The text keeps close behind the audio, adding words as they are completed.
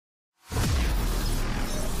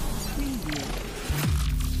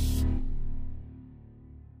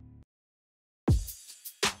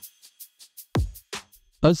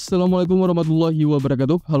Assalamualaikum warahmatullahi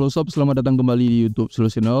wabarakatuh. Halo sob, selamat datang kembali di YouTube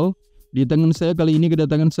Solutional. Di tangan saya kali ini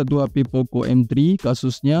kedatangan satu HP Poco M3.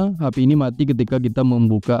 Kasusnya HP ini mati ketika kita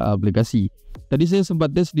membuka aplikasi. Tadi saya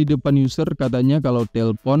sempat tes di depan user, katanya kalau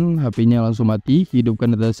telpon HP-nya langsung mati,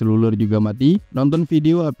 hidupkan data seluler juga mati, nonton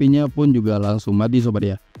video HP-nya pun juga langsung mati sobat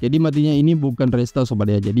ya. Jadi matinya ini bukan restart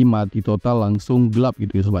sobat ya, jadi mati total langsung gelap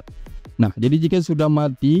gitu ya sobat. Nah, jadi jika sudah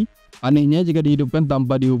mati, anehnya jika dihidupkan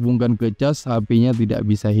tanpa dihubungkan ke cas, HP-nya tidak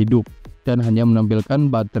bisa hidup dan hanya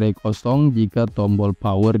menampilkan baterai kosong jika tombol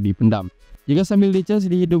power dipendam. Jika sambil dicas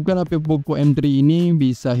dihidupkan, HP Poco M3 ini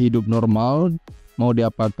bisa hidup normal, mau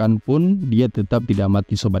diapakan pun dia tetap tidak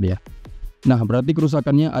mati sobat ya. Nah, berarti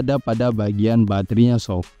kerusakannya ada pada bagian baterainya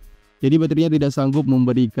sob. Jadi baterainya tidak sanggup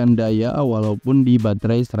memberikan daya walaupun di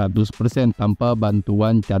baterai 100% tanpa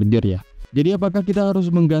bantuan charger ya. Jadi apakah kita harus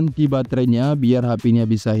mengganti baterainya biar HP-nya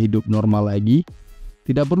bisa hidup normal lagi?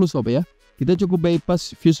 Tidak perlu sob ya. Kita cukup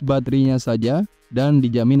bypass fuse baterainya saja dan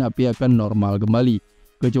dijamin HP akan normal kembali.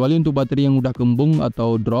 Kecuali untuk baterai yang udah kembung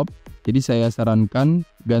atau drop, jadi saya sarankan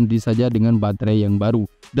ganti saja dengan baterai yang baru.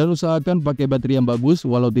 Dan usahakan pakai baterai yang bagus,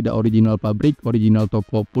 walau tidak original pabrik, original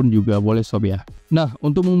toko pun juga boleh sob ya. Nah,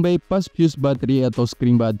 untuk membypass fuse baterai atau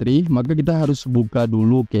screen baterai, maka kita harus buka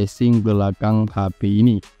dulu casing belakang HP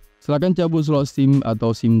ini. Silakan cabut slot SIM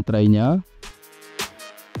atau SIM tray-nya.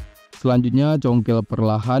 Selanjutnya congkel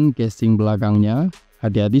perlahan casing belakangnya.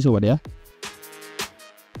 Hati-hati sobat ya.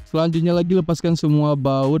 Selanjutnya lagi lepaskan semua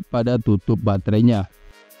baut pada tutup baterainya.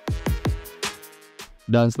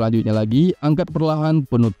 Dan selanjutnya lagi angkat perlahan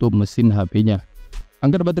penutup mesin HP-nya.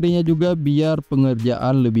 Angkat baterainya juga biar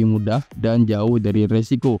pengerjaan lebih mudah dan jauh dari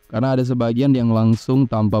resiko. Karena ada sebagian yang langsung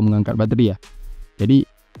tanpa mengangkat baterai ya. Jadi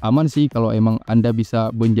aman sih kalau emang Anda bisa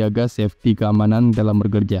menjaga safety keamanan dalam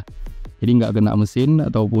bekerja. Jadi nggak kena mesin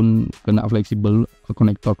ataupun kena fleksibel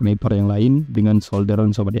konektor-konektor yang lain dengan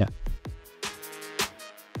solderan sobat ya.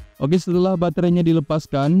 Oke, setelah baterainya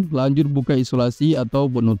dilepaskan, lanjut buka isolasi atau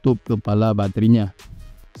penutup kepala baterainya.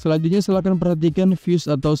 Selanjutnya silahkan perhatikan fuse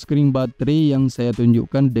atau screen baterai yang saya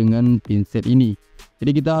tunjukkan dengan pinset ini.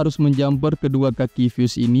 Jadi kita harus menjumper kedua kaki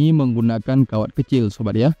fuse ini menggunakan kawat kecil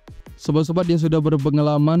sobat ya. Sobat-sobat yang sudah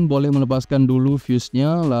berpengalaman boleh melepaskan dulu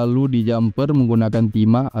fuse-nya lalu dijumper menggunakan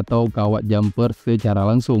timah atau kawat jumper secara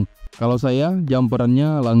langsung. Kalau saya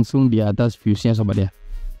jumperannya langsung di atas fuse-nya sobat ya.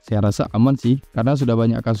 Saya rasa aman sih karena sudah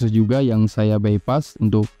banyak kasus juga yang saya bypass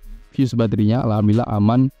untuk fuse baterainya, alhamdulillah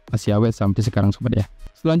aman, masih awet sampai sekarang sobat ya.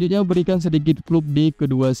 Selanjutnya berikan sedikit klub di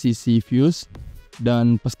kedua sisi fuse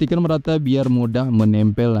dan pastikan merata biar mudah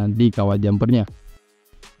menempel nanti kawat jumpernya.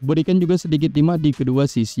 Berikan juga sedikit timah di kedua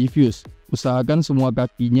sisi fuse. Usahakan semua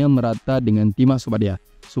kakinya merata dengan timah sobat ya,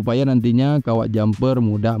 supaya nantinya kawat jumper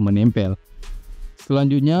mudah menempel.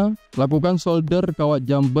 Selanjutnya, lakukan solder kawat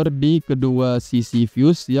jumper di kedua sisi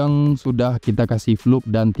fuse yang sudah kita kasih fluk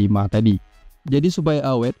dan timah tadi. Jadi supaya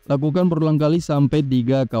awet, lakukan berulang kali sampai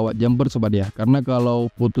 3 kawat jumper sobat ya. Karena kalau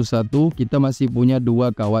putus satu, kita masih punya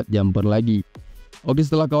 2 kawat jumper lagi. Oke,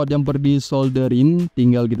 setelah kawat jumper disolderin,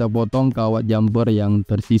 tinggal kita potong kawat jumper yang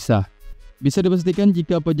tersisa. Bisa dipastikan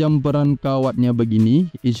jika pejumperan kawatnya begini,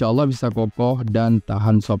 insya Allah bisa kokoh dan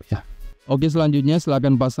tahan sob ya. Oke, selanjutnya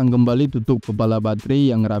silahkan pasang kembali tutup kepala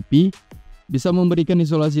baterai yang rapi. Bisa memberikan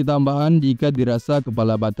isolasi tambahan jika dirasa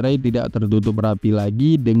kepala baterai tidak tertutup rapi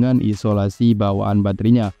lagi dengan isolasi bawaan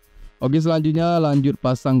baterainya. Oke, selanjutnya lanjut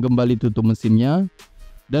pasang kembali tutup mesinnya.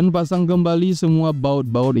 Dan pasang kembali semua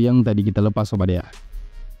baut-baut yang tadi kita lepas sobat ya.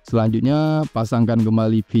 Selanjutnya pasangkan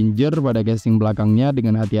kembali finger pada casing belakangnya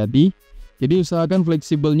dengan hati-hati. Jadi usahakan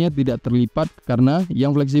fleksibelnya tidak terlipat karena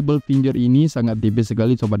yang fleksibel finger ini sangat tipis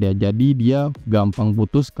sekali sobat ya. Jadi dia gampang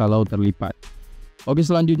putus kalau terlipat. Oke,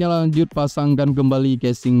 selanjutnya lanjut pasangkan kembali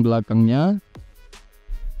casing belakangnya.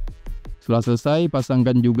 Setelah selesai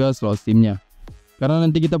pasangkan juga slot SIM-nya. Karena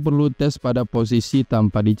nanti kita perlu tes pada posisi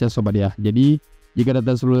tanpa dicas sobat ya. Jadi jika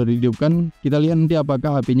data seluler dihidupkan, kita lihat nanti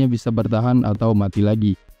apakah HP-nya bisa bertahan atau mati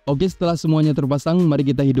lagi. Oke, setelah semuanya terpasang, mari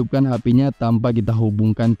kita hidupkan HP-nya tanpa kita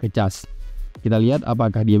hubungkan ke cas. Kita lihat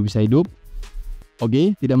apakah dia bisa hidup.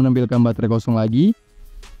 Oke, tidak menampilkan baterai kosong lagi.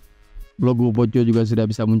 Logo Poco juga sudah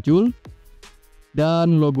bisa muncul.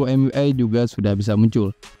 Dan logo MUI juga sudah bisa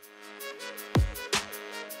muncul.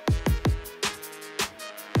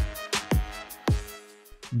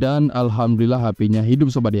 Dan alhamdulillah HP-nya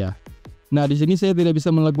hidup sobat ya. Nah, di sini saya tidak bisa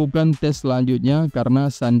melakukan tes selanjutnya karena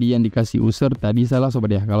sandi yang dikasih user tadi salah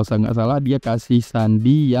sobat ya. Kalau saya nggak salah dia kasih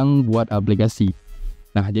sandi yang buat aplikasi.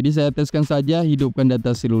 Nah, jadi saya teskan saja hidupkan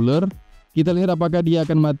data seluler. Kita lihat apakah dia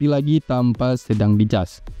akan mati lagi tanpa sedang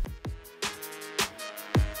dicas.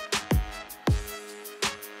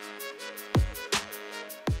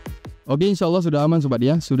 Oke, insya Allah sudah aman sobat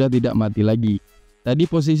ya, sudah tidak mati lagi. Tadi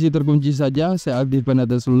posisi terkunci saja, saya aktifkan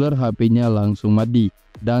data seluler, HP-nya langsung mati.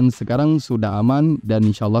 Dan sekarang sudah aman dan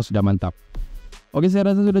insya Allah sudah mantap. Oke,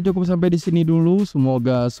 saya rasa sudah cukup sampai di sini dulu.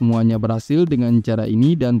 Semoga semuanya berhasil dengan cara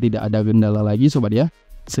ini dan tidak ada kendala lagi sobat ya.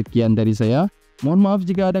 Sekian dari saya. Mohon maaf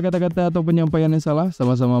jika ada kata-kata atau penyampaian yang salah.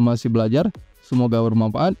 Sama-sama masih belajar. Semoga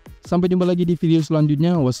bermanfaat. Sampai jumpa lagi di video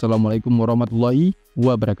selanjutnya. Wassalamualaikum warahmatullahi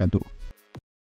wabarakatuh.